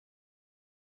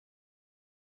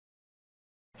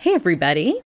Hey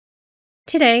everybody!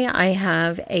 Today I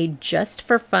have a just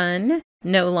for fun,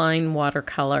 no line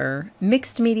watercolor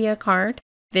mixed media card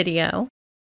video,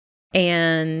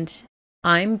 and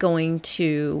I'm going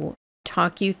to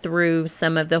talk you through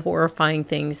some of the horrifying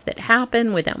things that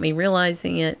happen without me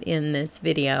realizing it in this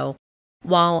video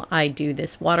while I do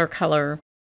this watercolor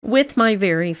with my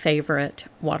very favorite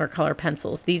watercolor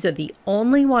pencils. These are the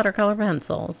only watercolor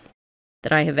pencils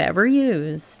that I have ever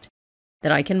used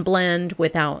that I can blend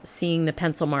without seeing the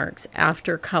pencil marks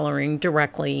after coloring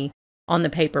directly on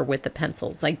the paper with the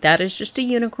pencils. Like, that is just a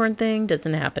unicorn thing,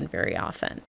 doesn't happen very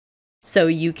often. So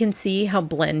you can see how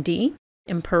blendy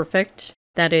and perfect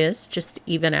that is, just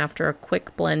even after a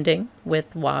quick blending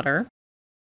with water.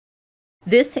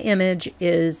 This image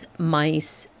is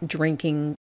mice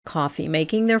drinking coffee,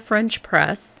 making their French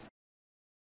press.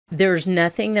 There's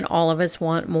nothing that all of us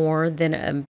want more than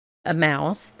a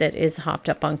mouse that is hopped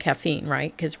up on caffeine,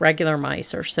 right? Because regular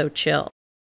mice are so chill.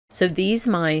 So these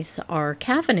mice are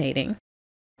caffeinating,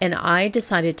 and I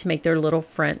decided to make their little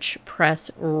French press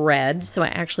red. So I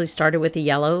actually started with the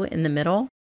yellow in the middle,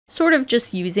 sort of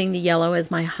just using the yellow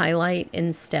as my highlight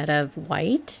instead of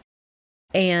white.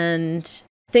 And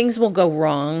things will go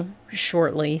wrong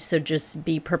shortly, so just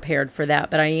be prepared for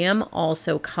that. But I am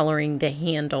also coloring the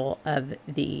handle of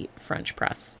the French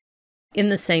press in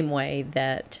the same way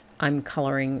that I'm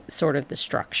coloring sort of the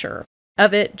structure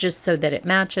of it, just so that it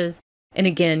matches. And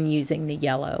again, using the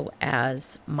yellow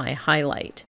as my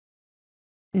highlight.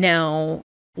 Now,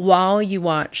 while you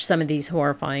watch some of these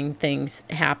horrifying things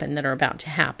happen that are about to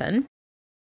happen,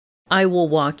 I will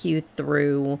walk you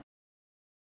through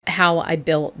how I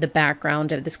built the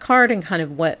background of this card and kind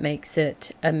of what makes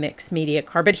it a mixed media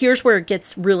card. But here's where it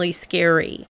gets really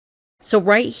scary. So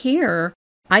right here,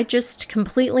 I just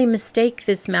completely mistake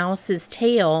this mouse's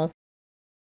tail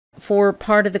for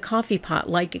part of the coffee pot,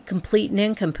 like a complete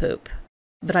nincompoop.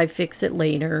 But I fix it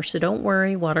later, so don't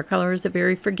worry. Watercolor is a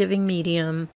very forgiving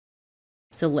medium.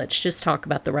 So let's just talk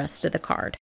about the rest of the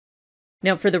card.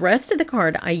 Now, for the rest of the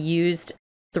card, I used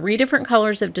 3 different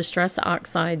colors of Distress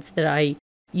Oxides that I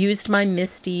used my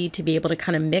Misty to be able to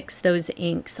kind of mix those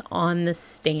inks on the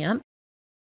stamp.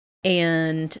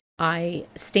 And I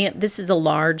stamped, this is a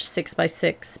large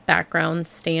 6x6 background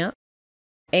stamp,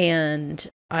 and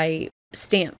I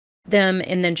stamped them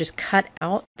and then just cut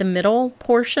out the middle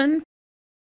portion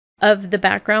of the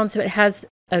background. So it has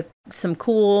some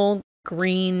cool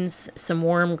greens, some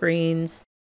warm greens,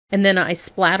 and then I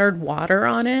splattered water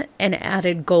on it and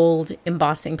added gold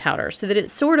embossing powder so that it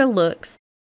sort of looks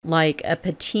like a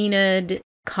patinaed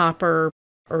copper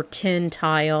or tin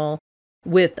tile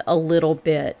with a little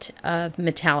bit of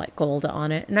metallic gold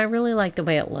on it. And I really like the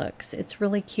way it looks. It's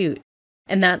really cute.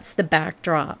 And that's the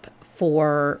backdrop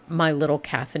for my little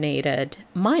caffeinated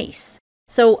mice.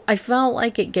 So I felt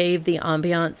like it gave the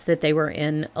ambiance that they were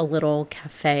in a little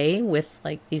cafe with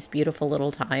like these beautiful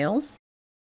little tiles.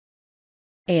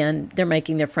 And they're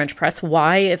making their French press.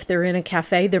 Why, if they're in a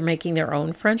cafe, they're making their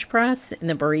own French press and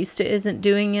the barista isn't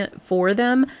doing it for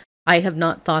them? I have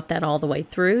not thought that all the way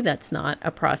through. That's not a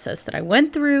process that I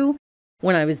went through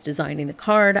when I was designing the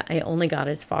card. I only got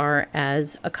as far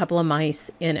as a couple of mice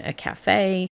in a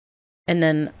cafe, and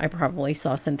then I probably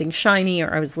saw something shiny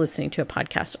or I was listening to a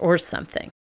podcast or something.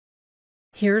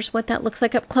 Here's what that looks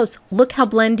like up close. Look how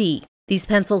blendy these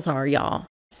pencils are, y'all.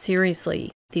 Seriously,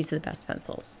 these are the best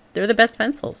pencils. They're the best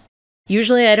pencils.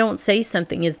 Usually I don't say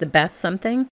something is the best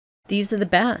something. These are the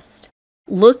best.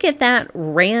 Look at that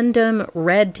random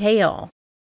red tail.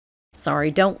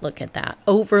 Sorry, don't look at that.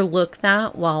 Overlook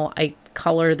that while I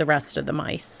color the rest of the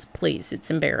mice. Please,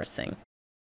 it's embarrassing.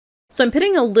 So I'm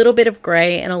putting a little bit of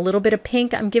gray and a little bit of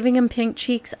pink. I'm giving them pink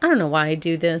cheeks. I don't know why I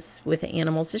do this with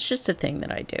animals. It's just a thing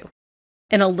that I do.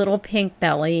 And a little pink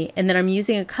belly. And then I'm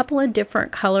using a couple of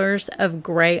different colors of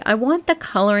gray. I want the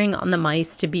coloring on the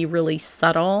mice to be really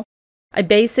subtle. I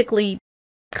basically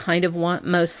kind of want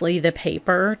mostly the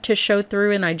paper to show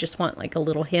through, and I just want like a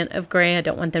little hint of gray. I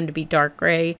don't want them to be dark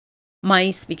gray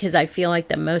mice because I feel like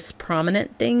the most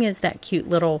prominent thing is that cute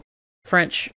little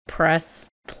French press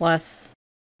plus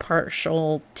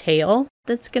partial tail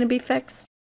that's going to be fixed.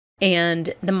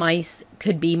 And the mice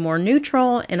could be more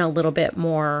neutral and a little bit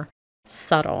more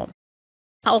subtle.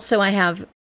 Also, I have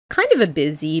kind of a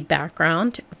busy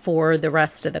background for the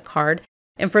rest of the card.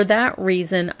 And for that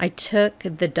reason, I took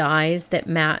the dies that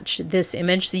match this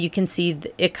image. So you can see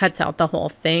it cuts out the whole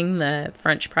thing, the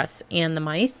French press and the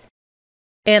mice.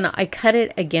 And I cut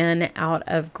it again out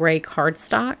of gray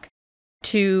cardstock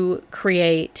to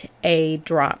create a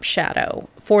drop shadow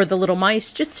for the little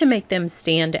mice, just to make them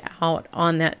stand out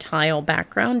on that tile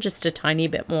background just a tiny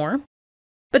bit more.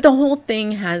 But the whole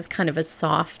thing has kind of a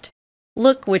soft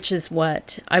look, which is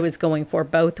what I was going for,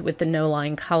 both with the no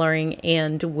line coloring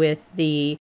and with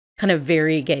the kind of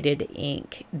variegated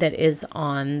ink that is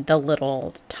on the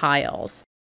little tiles.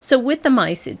 So with the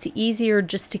mice, it's easier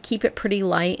just to keep it pretty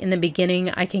light in the beginning.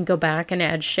 I can go back and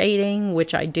add shading,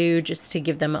 which I do just to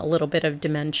give them a little bit of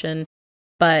dimension.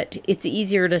 But it's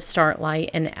easier to start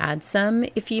light and add some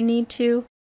if you need to,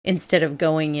 instead of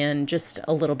going in just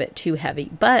a little bit too heavy.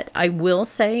 But I will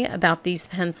say about these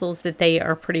pencils that they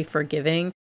are pretty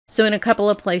forgiving. So in a couple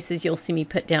of places, you'll see me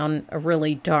put down a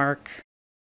really dark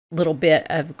little bit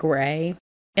of gray,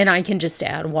 and I can just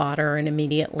add water and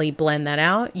immediately blend that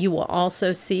out. You will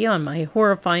also see on my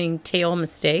horrifying tail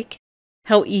mistake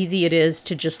how easy it is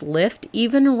to just lift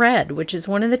even red, which is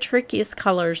one of the trickiest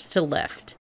colors to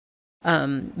lift.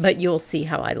 But you'll see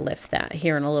how I lift that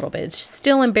here in a little bit. It's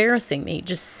still embarrassing me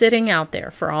just sitting out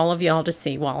there for all of y'all to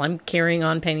see while I'm carrying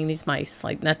on painting these mice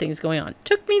like nothing's going on.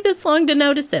 Took me this long to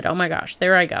notice it. Oh my gosh,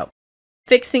 there I go.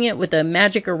 Fixing it with a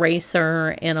magic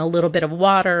eraser and a little bit of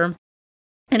water,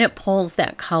 and it pulls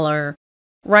that color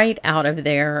right out of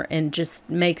there and just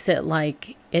makes it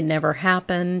like it never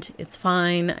happened. It's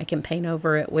fine. I can paint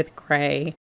over it with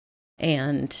gray.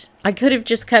 And I could have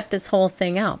just cut this whole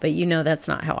thing out, but you know that's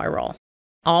not how I roll.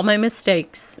 All my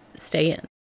mistakes stay in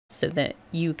so that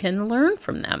you can learn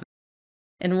from them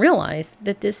and realize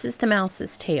that this is the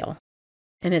mouse's tail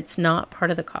and it's not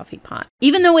part of the coffee pot,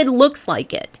 even though it looks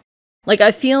like it. Like,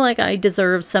 I feel like I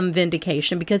deserve some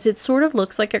vindication because it sort of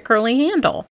looks like a curly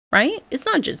handle, right? It's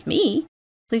not just me.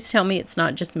 Please tell me it's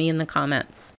not just me in the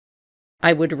comments.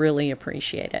 I would really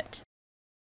appreciate it.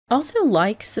 Also,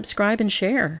 like, subscribe, and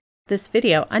share this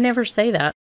video. I never say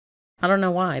that. I don't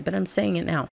know why, but I'm saying it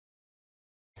now.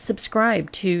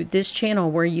 Subscribe to this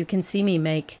channel where you can see me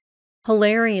make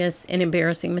hilarious and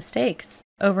embarrassing mistakes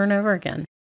over and over again.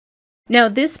 Now,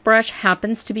 this brush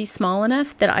happens to be small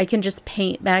enough that I can just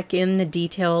paint back in the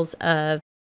details of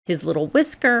his little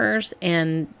whiskers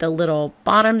and the little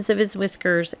bottoms of his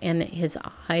whiskers and his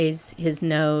eyes, his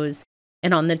nose.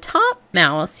 And on the top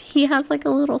mouse, he has like a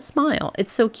little smile.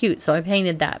 It's so cute. So I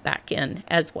painted that back in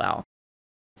as well.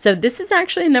 So this is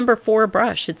actually a number 4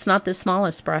 brush. It's not the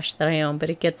smallest brush that I own, but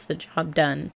it gets the job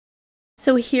done.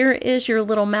 So here is your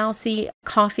little mousy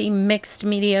coffee mixed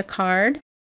media card.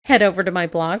 Head over to my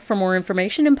blog for more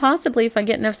information and possibly, if I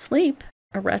get enough sleep,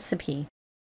 a recipe.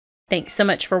 Thanks so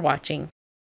much for watching.